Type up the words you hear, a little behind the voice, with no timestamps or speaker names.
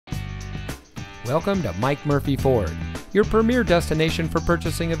Welcome to Mike Murphy Ford, your premier destination for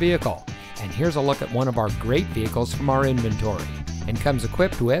purchasing a vehicle. And here's a look at one of our great vehicles from our inventory, and comes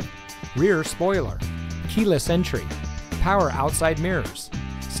equipped with rear spoiler, keyless entry, power outside mirrors,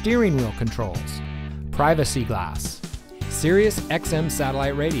 steering wheel controls, privacy glass, Sirius XM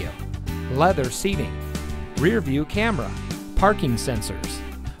satellite radio, leather seating, rear view camera, parking sensors,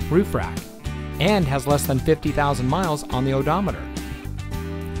 roof rack, and has less than 50,000 miles on the odometer.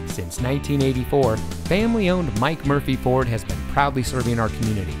 Since 1984, family-owned Mike Murphy Ford has been proudly serving our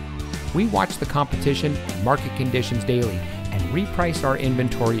community. We watch the competition and market conditions daily and reprice our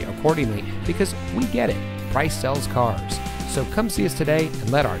inventory accordingly because we get it. Price sells cars. So come see us today and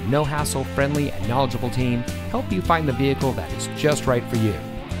let our no-hassle, friendly, and knowledgeable team help you find the vehicle that is just right for you.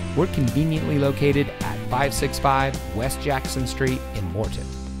 We're conveniently located at 565 West Jackson Street in Morton.